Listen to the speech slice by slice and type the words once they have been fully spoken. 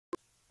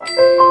Hello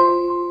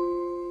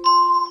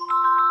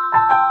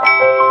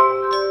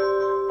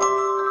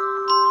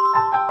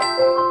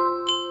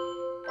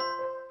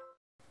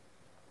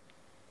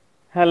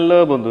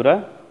বন্ধুরা,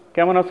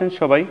 কেমন আছেন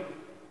সবাই?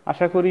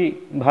 আশা করি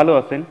ভালো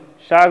আছেন।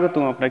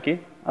 স্বাগতম আপনাকে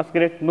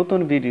আজকের এক নতুন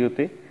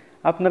ভিডিওতে।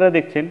 আপনারা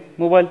দেখছেন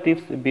মোবাইল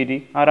টিপস বিডি,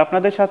 আর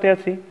আপনাদের সাথে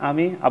আছি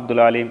আমি আব্দুল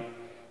আলিম।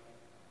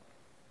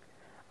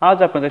 আজ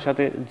আপনাদের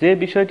সাথে যে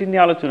বিষয়টি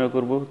নিয়ে আলোচনা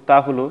করব তা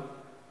হলো,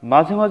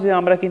 মাঝে মাঝে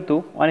আমরা কিন্তু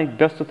অনেক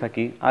ব্যস্ত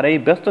থাকি, আর এই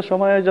ব্যস্ত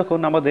সময়ে যখন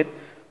আমাদের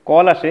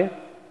কল আসে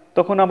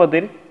তখন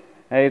আমাদের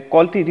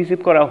কলটি রিসিভ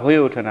করা হয়ে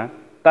ওঠে না।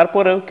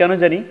 তারপরেও কেন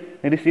জানি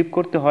রিসিভ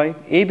করতে হয়,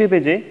 এই ভেবে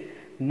যে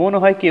মনে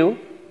হয় কেউ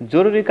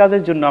জরুরি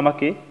কাজের জন্য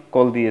আমাকে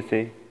কল দিয়েছে,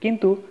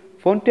 কিন্তু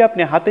ফোনটি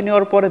আপনি হাতে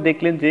নেওয়ার পরে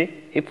দেখলেন যে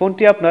এই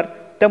ফোনটি আপনার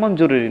তেমন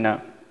জরুরি না।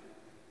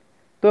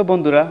 তো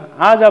বন্ধুরা,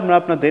 আজ আমরা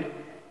আপনাদের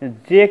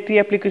যে একটি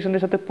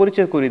অ্যাপ্লিকেশনের সাথে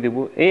পরিচয় করিয়ে দেব।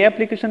 এই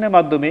অ্যাপ্লিকেশনের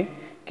মাধ্যমে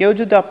কেউ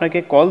যদি আপনাকে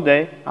কল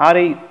দেয় আর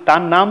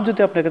তার নাম যদি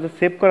আপনার কাছে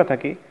সেভ করা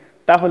থাকে,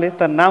 তাহলে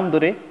তার নাম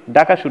ধরে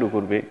ডাকা শুরু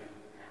করবে।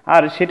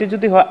 আর সেটি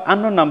যদি হয়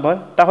আননোন নাম্বার,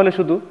 তাহলে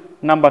শুধু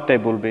নাম্বারটাই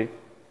বলবে।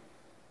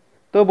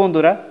 তো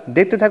বন্ধুরা,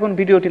 দেখতে থাকুন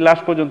ভিডিওটি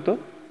লাস্ট পর্যন্ত।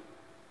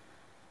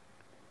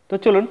 তো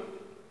চলুন,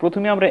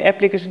 প্রথমে আমরা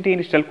অ্যাপ্লিকেশনটি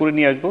ইনস্টল করে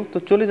নিয়ে আসবো। তো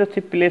চলে যাচ্ছি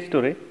প্লে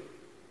স্টোরে।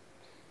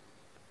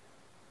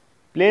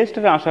 প্লে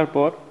স্টোরে আসার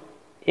পর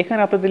এখানে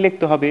আপনাদের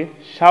লিখতে হবে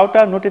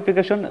শাউটার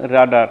নোটিফিকেশন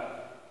রাডার।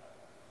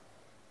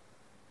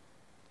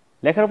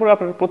 লেখার পর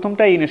আপনারা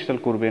প্রথমটাই ইনস্টল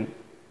করবেন।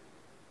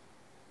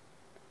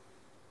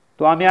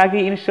 তো আমি আগে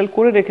ইনস্টল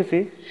করে রেখেছি,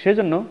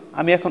 সেজন্য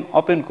আমি এখন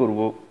ওপেন করব।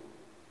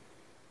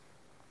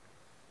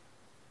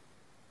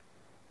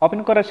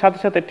 ওপেন করার সাথে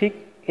সাথে ঠিক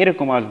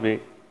এরকম আসবে।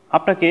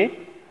 আপনাকে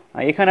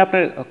এখানে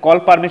আপনার call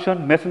permission,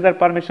 Messenger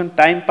permission,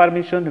 time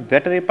permission,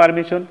 battery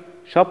permission,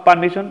 সব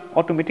পারমিশন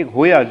অটোমেটিক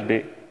হয়ে আসবে।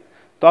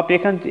 তো আপনি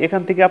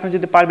এখান থেকে আপনি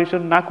যদি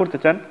পারমিশন না করতে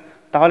চান,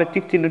 তাহলে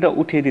টিক চিহ্নটা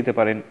উঠিয়ে দিতে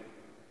পারেন।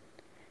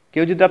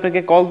 কেউ যদি আপনাকে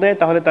কল দেয়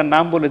তাহলে তার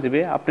নাম বলে দেবে।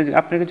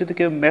 আপনাকে যদি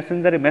কেউ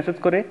মেসেঞ্জারে মেসেজ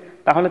করে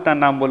তাহলে তার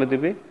নাম বলে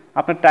দেবে,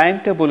 আপনার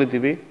টাইমটা বলে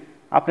দেবে,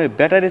 আপনার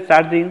ব্যাটারি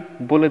চার্জিং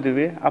বলে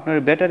দেবে, আপনার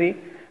ব্যাটারি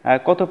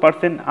কত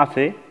পার্সেন্ট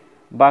আছে,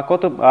 বা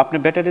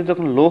আপনার ব্যাটারি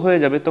যখন লো হয়ে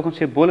যাবে তখন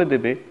সে বলে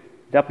দেবে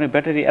যে আপনার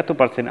ব্যাটারি এত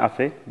পার্সেন্ট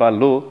আছে বা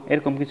লো,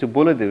 এরকম কিছু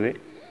বলে দেবে।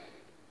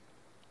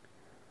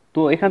 তো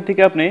এখান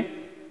থেকে আপনি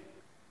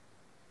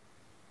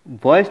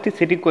ভয়েসটি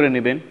সেটিং করে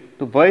নেবেন।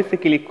 তো ভয়েসে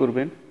ক্লিক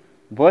করবেন।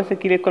 ভয়েসে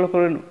ক্লিক করার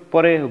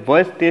পরে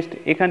ভয়েস টেস্ট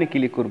এখানে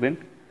ক্লিক করবেন।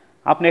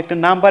 আপনি একটা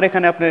নাম্বার,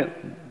 এখানে আপনি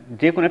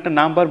যে কোনো একটা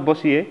নাম্বার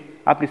বসিয়ে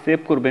আপনি সেভ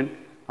করবেন।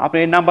 আপনি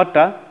এই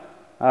নাম্বারটা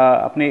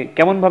আপনি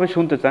কেমনভাবে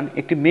শুনতে চান,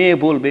 একটি মেয়ে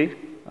বলবে,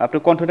 আপনি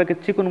কণ্ঠটাকে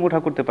চিকন মোটা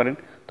করতে পারেন।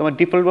 তোমার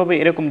ডিফল্টভাবে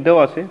এরকম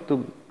দেওয়া আছে, তো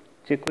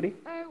চেক করি।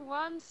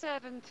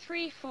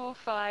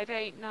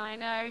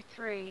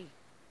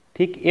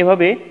 ঠিক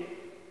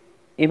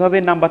এভাবে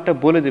নাম্বারটা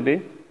বলে দেবে।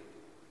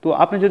 তো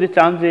আপনি যদি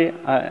চান যে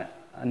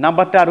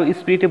নাম্বারটা আরও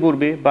স্পিডে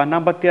বলবে বা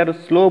নাম্বারটি আরও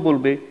স্লো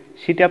বলবে,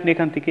 সেটা আপনি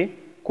এখান থেকে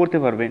করতে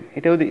পারবেন।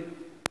 এটা যদি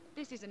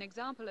This is an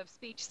example of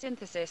speech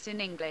synthesis in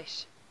English.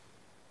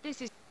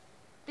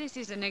 This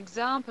is an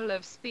example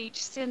of speech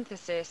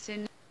synthesis in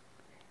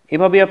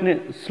এভাবে আপনি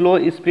স্লো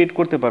স্পিড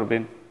করতে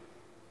পারবেন।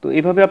 তো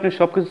এভাবে আপনি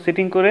সব কিছু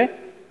সেটিং করে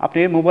আপনি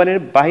মোবাইলের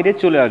বাইরে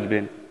চলে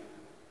আসবেন।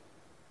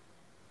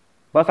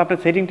 বাস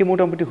আপনার সেটিংটি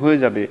মোটামুটি হয়ে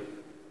যাবে।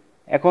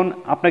 এখন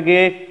আপনাকে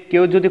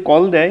কেউ যদি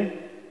কল দেয়,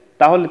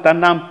 তাহলে তার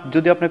নাম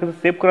যদি আপনার কাছে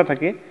সেভ করা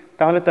থাকে,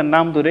 তাহলে তার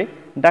নাম ধরে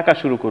ডাকা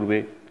শুরু করবে।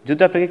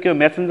 যদি আপনাকে কেউ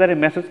মেসেঞ্জারে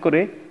মেসেজ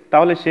করে,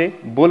 তাহলে সে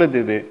বলে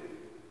দেবে।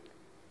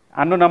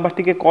 অন্য নাম্বার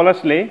থেকে কল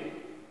আসলে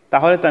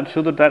তাহলে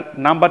শুধু তার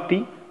নাম্বারটি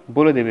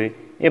বলে দেবে।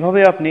 এভাবে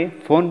আপনি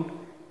ফোন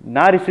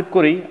না রিসিভ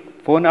করেই,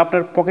 ফোন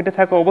আপনার পকেটে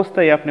থাকা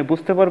অবস্থায় আপনি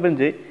বুঝতে পারবেন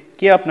যে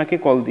কে আপনাকে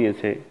কল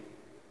দিয়েছে।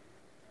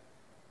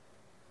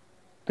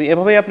 তো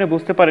এভাবেই আপনি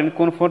বুঝতে পারেন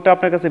কোন ফোনটা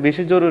আপনার কাছে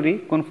বেশি জরুরি,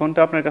 কোন ফোনটা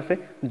আপনার কাছে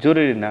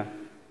জরুরি না।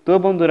 তো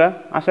বন্ধুরা,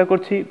 আশা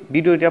করছি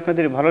ভিডিওটি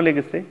আপনাদের ভালো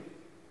লেগেছে।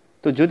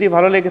 তো যদি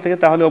ভালো লেগে থাকে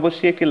তাহলে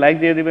অবশ্যই একটি লাইক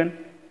দিয়ে দিবেন।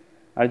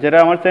 আর যারা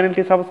আমার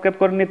চ্যানেলটি সাবস্ক্রাইব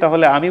করেননি,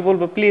 তাহলে আমি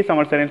বলবো প্লিজ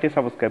আমার চ্যানেলটি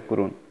সাবস্ক্রাইব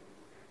করুন।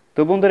 তো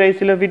বন্ধুরা, এই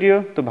ছিল ভিডিও।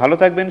 তো ভালো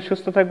থাকবেন,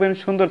 সুস্থ থাকবেন,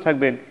 সুন্দর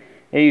থাকবেন,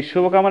 এই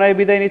শুভকামনায়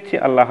বিদায় নিচ্ছি।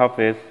 আল্লাহ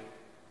হাফেজ।